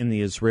serve in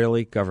the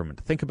Israeli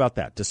government. Think about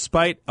that.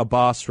 Despite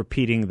Abbas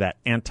repeating that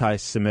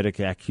anti-Semitic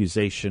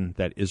accusation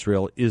that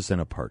Israel is an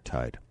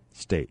apartheid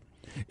state.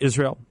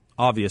 Israel,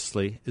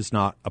 obviously, is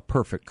not a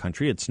perfect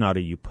country. It's not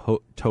a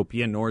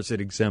utopia, nor is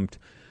it exempt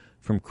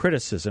from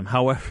criticism.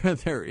 However,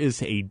 there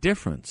is a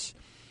difference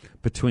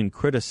between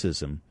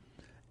criticism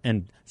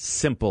and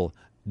simple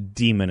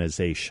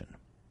demonization.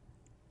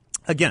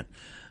 Again,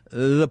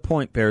 the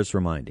point bears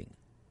reminding.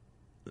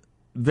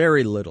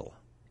 Very little,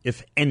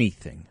 if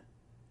anything,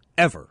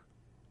 ever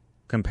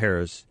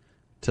compares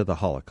to the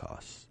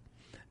Holocaust.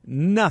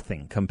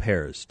 Nothing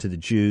compares to the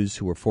Jews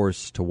who were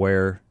forced to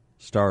wear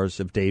Stars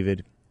of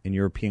David in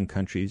European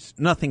countries.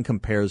 Nothing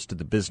compares to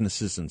the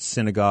businesses and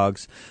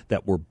synagogues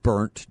that were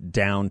burnt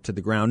down to the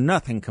ground.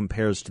 Nothing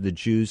compares to the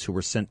Jews who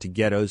were sent to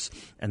ghettos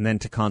and then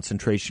to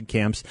concentration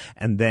camps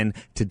and then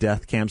to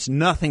death camps.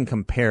 Nothing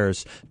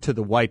compares to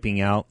the wiping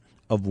out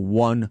of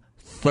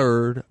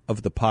 1/3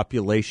 of the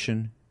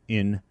population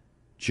in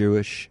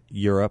Jewish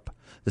Europe,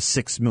 the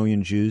 6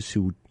 million Jews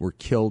who were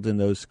killed in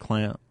those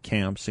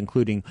camps,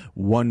 including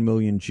 1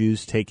 million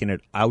Jews taken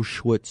at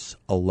Auschwitz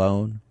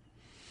alone.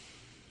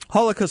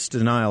 Holocaust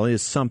denial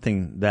is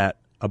something that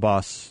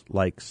Abbas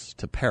likes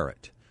to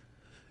parrot.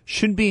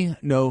 Should be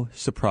no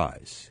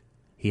surprise.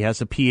 He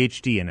has a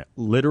PhD in it,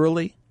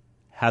 literally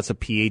has a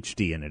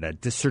PhD in it, a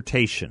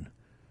dissertation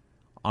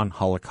on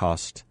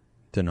Holocaust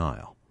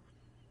denial.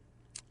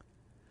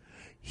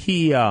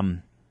 He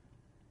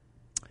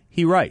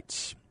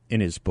writes in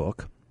his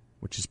book,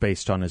 which is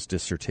based on his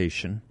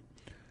dissertation,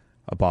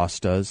 Abbas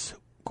does,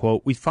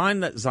 quote, "We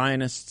find that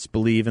Zionists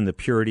believe in the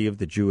purity of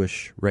the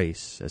Jewish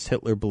race, as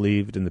Hitler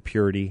believed in the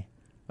purity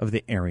of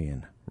the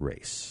Aryan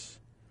race.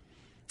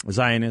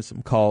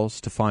 Zionism calls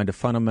to find a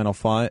fundamental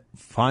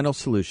final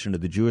solution to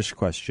the Jewish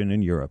question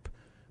in Europe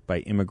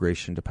by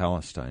immigration to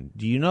Palestine."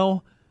 Do you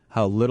know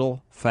how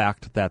little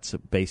fact that's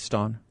based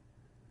on?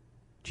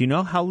 Do you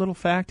know how little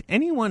fact?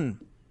 Anyone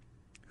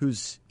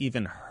who's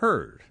even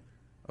heard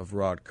of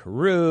Rod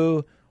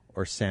Carew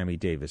or Sammy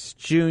Davis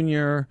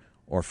Jr.,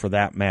 or for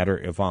that matter,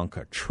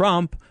 Ivanka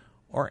Trump,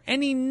 or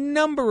any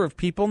number of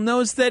people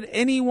knows that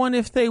anyone,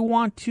 if they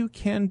want to,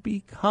 can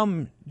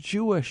become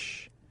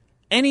Jewish.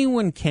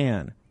 Anyone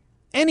can.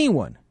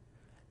 Anyone.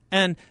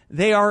 And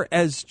they are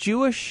as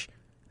Jewish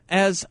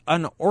as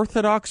an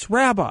Orthodox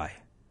rabbi.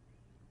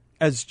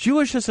 As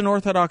Jewish as an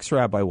Orthodox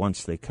rabbi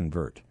once they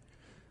convert.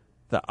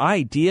 The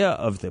idea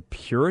of the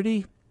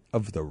purity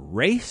of the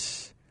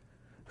race?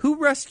 Who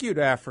rescued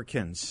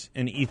Africans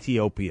in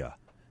Ethiopia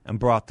and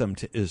brought them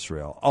to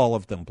Israel, all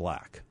of them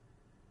black?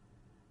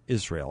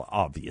 Israel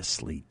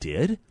obviously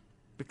did,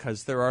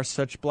 because there are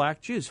such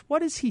black Jews.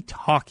 What is he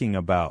talking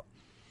about?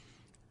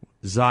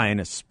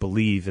 Zionists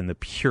believe in the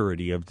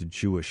purity of the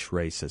Jewish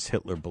race as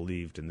Hitler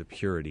believed in the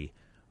purity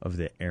of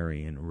the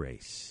Aryan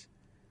race.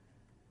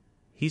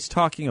 He's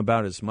talking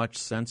about as much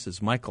sense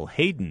as Michael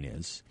Hayden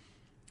is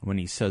when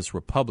he says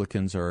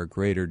Republicans are a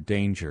greater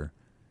danger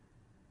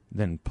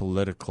than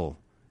political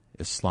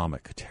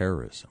Islamic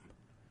terrorism.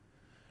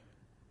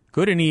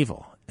 Good and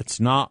evil. It's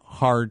not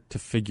hard to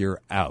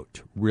figure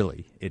out.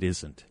 Really, it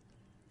isn't.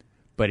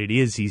 But it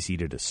is easy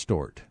to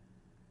distort.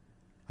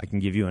 I can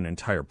give you an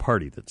entire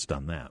party that's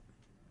done that.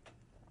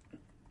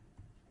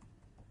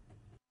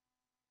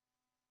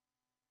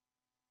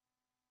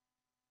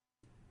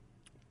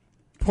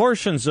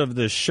 Portions of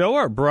this show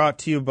are brought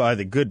to you by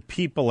the good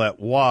people at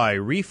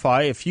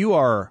YRefy. If you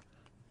are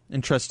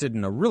interested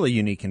in a really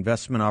unique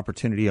investment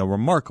opportunity, a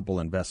remarkable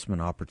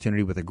investment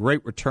opportunity with a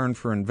great return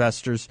for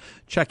investors,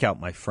 check out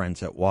my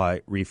friends at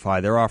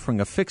YRefy. They're offering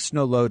a fixed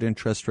no-load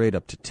interest rate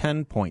up to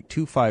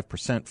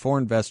 10.25% for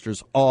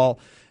investors,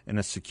 all in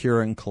a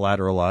secure and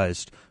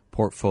collateralized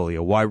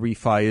portfolio.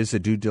 YRefy is a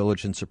due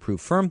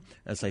diligence-approved firm,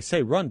 as I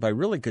say, run by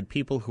really good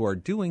people who are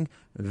doing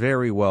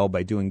very well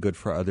by doing good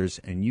for others,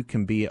 and you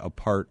can be a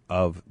part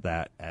of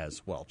that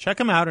as well. Check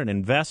them out at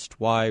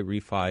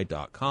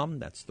investyrefy.com.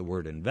 That's the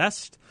word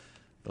invest,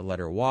 the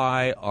letter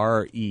Y,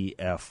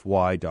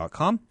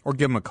 REFY.com, or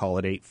give them a call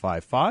at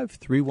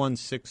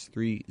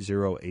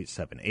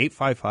 855-316-3087,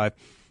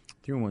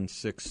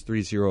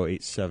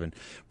 855-316-3087.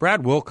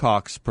 Brad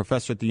Wilcox,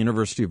 professor at the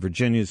University of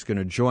Virginia, is going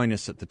to join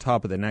us at the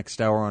top of the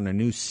next hour on a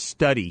new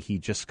study he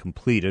just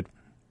completed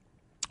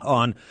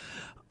on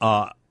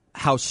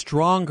how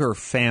stronger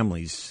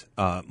families,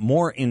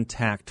 more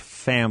intact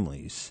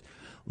families,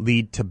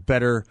 lead to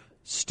better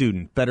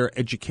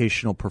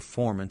educational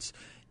performance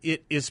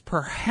it is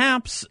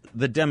perhaps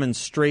the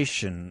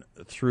demonstration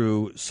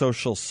through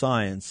social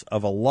science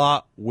of a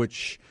lot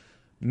which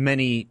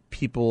many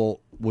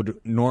people would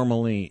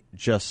normally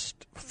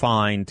just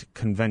find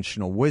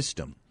conventional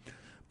wisdom.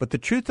 But the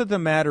truth of the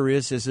matter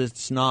is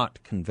it's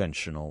not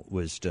conventional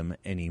wisdom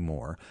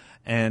anymore.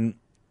 And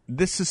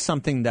this is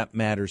something that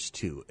matters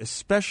too,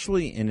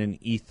 especially in an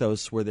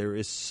ethos where there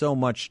is so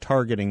much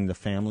targeting the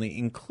family,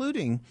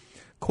 including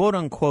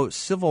quote-unquote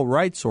civil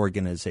rights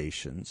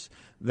organizations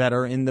that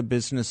are in the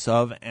business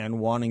of and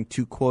wanting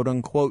to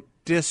quote-unquote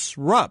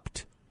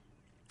disrupt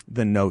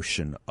the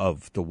notion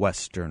of the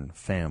Western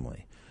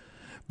family.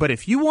 But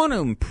if you want to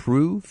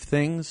improve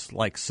things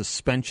like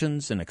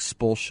suspensions and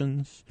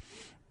expulsions,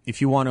 if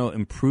you want to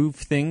improve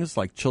things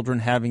like children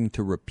having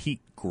to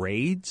repeat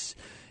grades,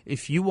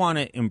 if you want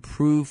to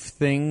improve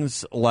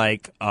things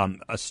like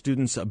a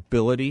student's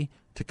ability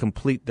to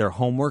complete their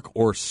homework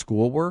or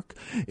schoolwork,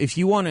 if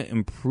you want to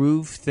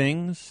improve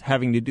things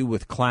having to do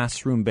with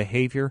classroom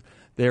behavior,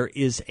 there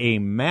is a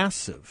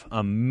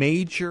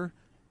major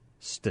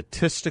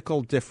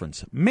statistical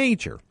difference.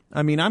 Major.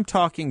 I mean, I'm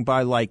talking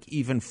by like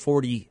even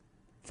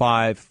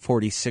 45,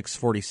 46,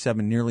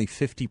 47, nearly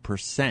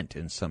 50%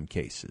 in some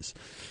cases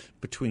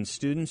between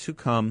students who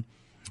come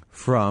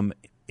from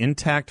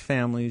intact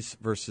families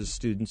versus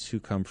students who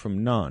come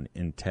from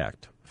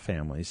non-intact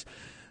families.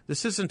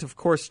 This isn't, of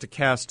course, to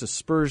cast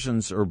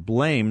aspersions or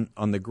blame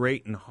on the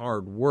great and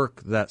hard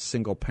work that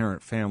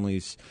single-parent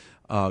families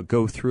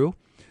go through,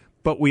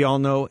 but we all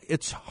know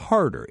it's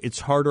harder. It's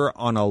harder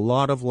on a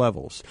lot of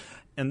levels.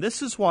 And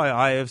this is why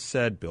I have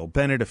said, Bill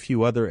Bennett, a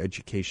few other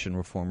education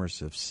reformers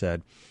have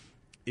said,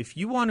 if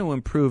you want to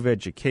improve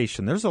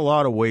education, there's a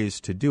lot of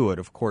ways to do it.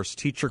 Of course,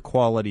 teacher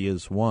quality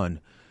is one.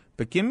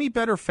 But give me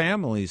better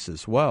families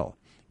as well.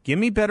 Give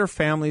me better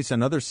families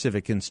and other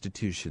civic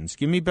institutions.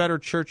 Give me better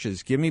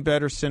churches. Give me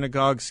better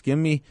synagogues. Give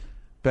me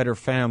better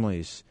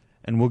families,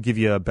 and we'll give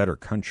you a better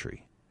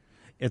country.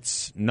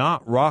 It's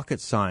not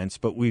rocket science,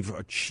 but we've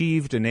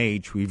achieved an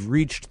age. We've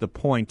reached the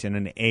point in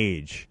an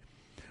age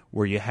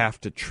where you have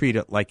to treat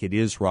it like it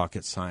is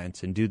rocket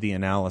science and do the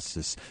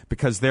analysis,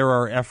 because there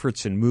are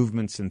efforts and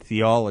movements and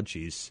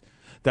theologies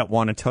that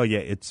want to tell you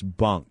it's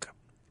bunk,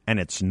 and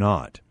it's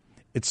not.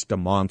 It's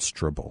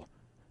demonstrable.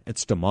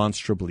 It's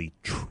demonstrably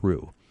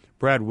true.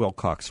 Brad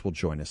Wilcox will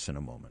join us in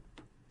a moment.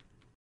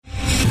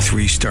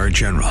 3-star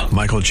General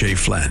Michael J.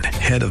 Flynn,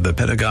 head of the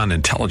Pentagon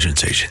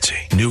Intelligence Agency,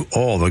 knew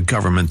all the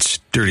government's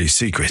dirty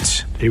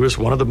secrets. He was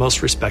one of the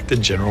most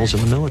respected generals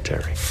in the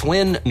military.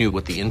 Flynn knew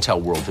what the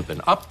intel world had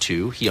been up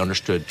to. He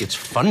understood its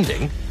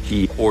funding.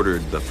 He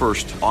ordered the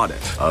first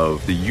audit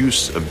of the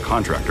use of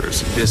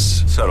contractors.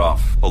 This set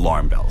off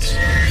alarm bells.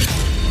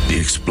 The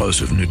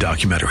explosive new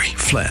documentary,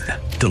 Flynn,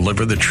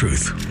 Deliver the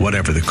Truth,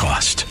 Whatever the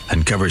Cost,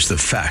 uncovers the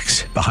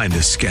facts behind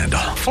this scandal.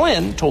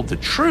 Flynn told the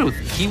truth.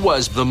 He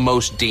was the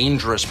most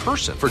dangerous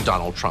person for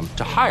Donald Trump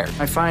to hire.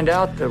 I find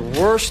out the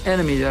worst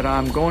enemy that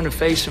I'm going to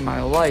face in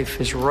my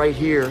life is right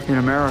here in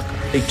America.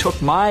 They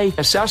took my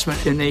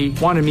assessment and they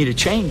wanted me to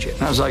change it.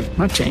 And I was like, I'm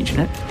not changing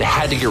it. They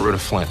had to get rid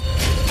of Flynn.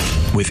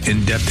 With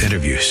in-depth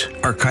interviews,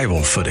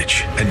 archival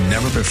footage, and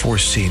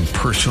never-before-seen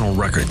personal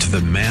records of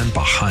the man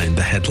behind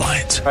the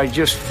headlines. I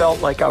just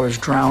felt like I was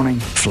drowning.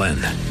 Flynn,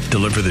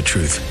 Deliver the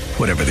Truth,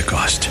 Whatever the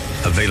Cost.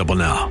 Available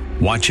now.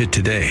 Watch it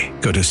today.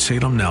 Go to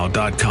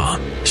salemnow.com.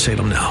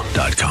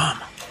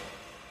 salemnow.com.